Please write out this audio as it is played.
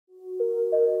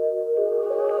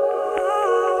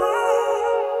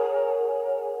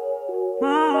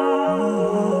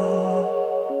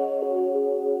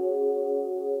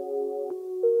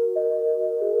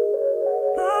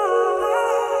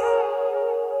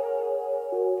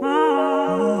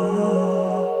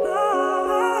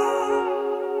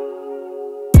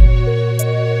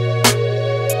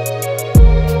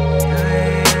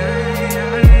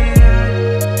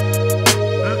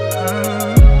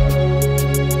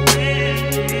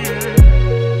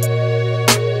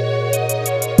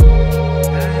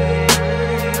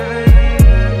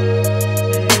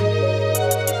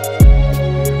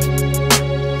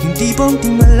tipong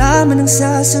di malaman ang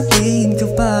sasabihin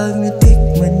kapag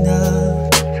natikman na.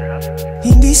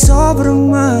 Hindi sobrang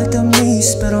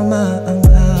matamis pero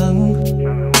maanghang.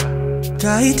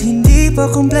 Kahit hindi pa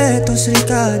kumpletos,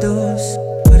 rekados,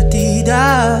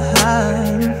 partida,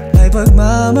 ay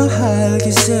pagmamahal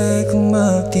kasi kung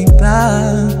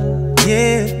magtimpla.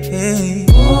 Yeah,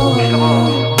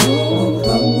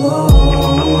 Mabango,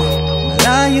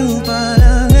 malayo pa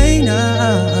lang ay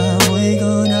naaamoy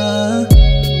ko na.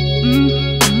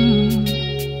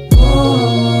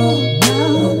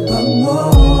 Mabango,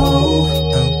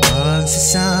 ang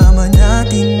pagsasama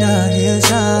natin dahil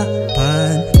sa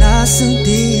panlasang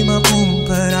di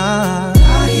makumpara.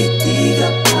 Kahit di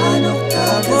gaano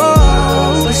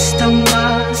kaganda, basta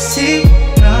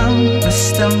masiram,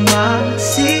 basta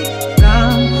masiram.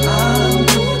 Ang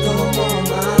luto mo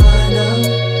manang,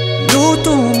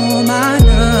 luto mo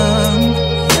manang,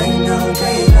 yan ang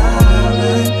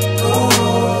kailangan ko.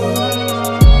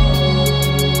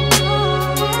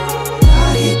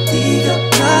 Kahit di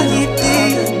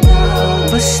kaganda,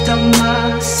 basta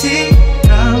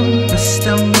masiram,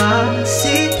 basta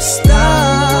basta.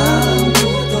 Ang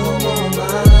luto mo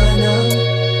manang,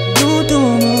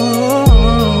 luto mo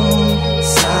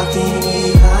sa'king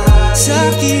ihain,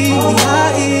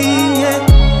 yeah.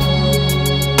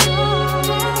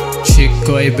 Chick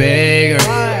ko ay beggar,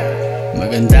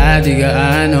 maganda di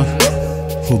gaano,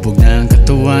 hubog ng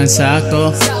katawan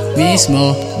sakto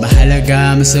mismo.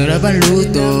 Mahalaga masarap ang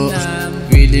luto,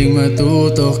 willing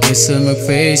matuto kesa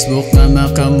mag-Facebook na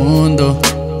makamundo.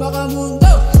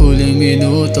 Huling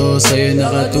minuto sa'yo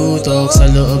nakatutok sa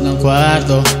loob ng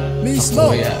kwarto. Ako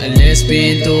ay aalis,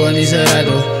 pintuan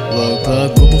isarado, huwag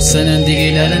pagbubuksan ng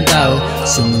di kilalang tao.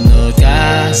 Sumunod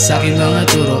ka sa'king mga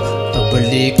turo,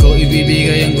 pagbalik ko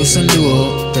ibibigay ang gustong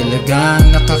luho. Talagang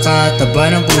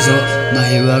nakakataba ng puso,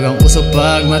 mahiwag ang usok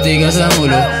pag matigas ang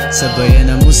ulo.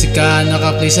 Sabayan ng musika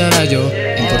nakaplay sa radyo,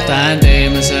 importante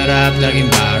masarap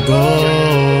laging bago.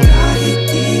 Kahit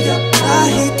di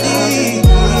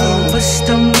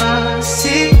basta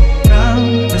masiram,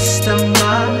 basta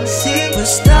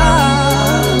basta.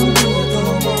 Ang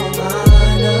luto mo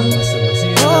manang,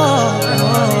 kahit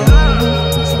di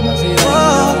basta masiram, basta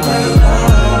masiram.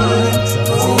 Ang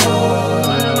luto mo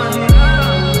manang,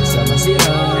 basta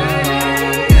masiram,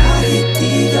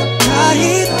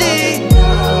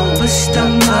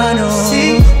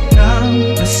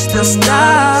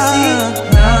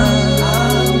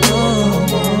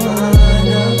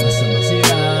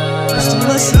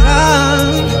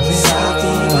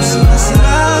 sa'king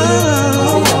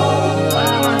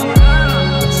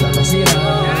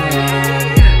masiram.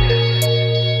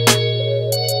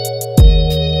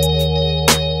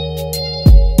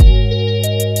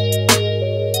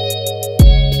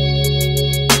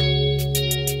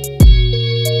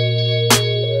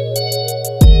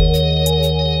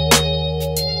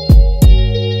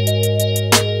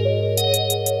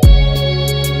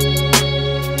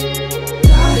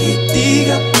 Di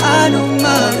gaano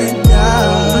maganda,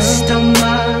 basta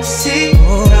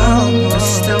masiram,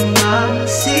 basta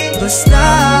basta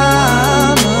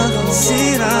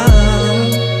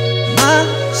masiram,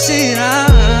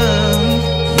 masiram,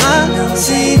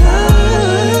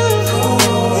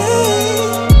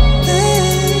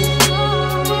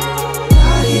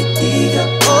 kahit di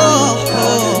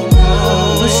gaano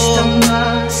basta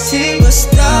masiram,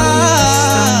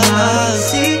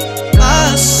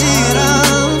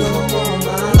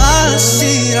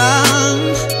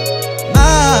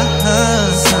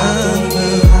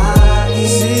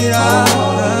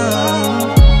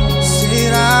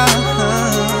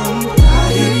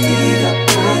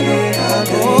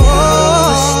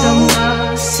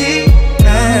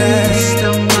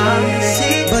 masiram,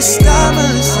 basta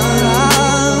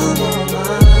masiram.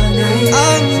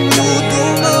 Ang luto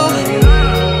mo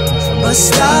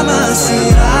basta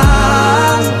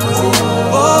masiram.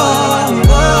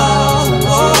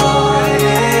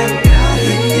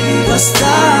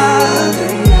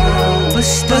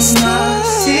 Basta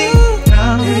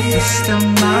masiram, basta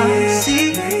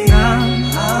masiram.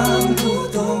 Ang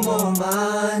luto mo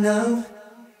manang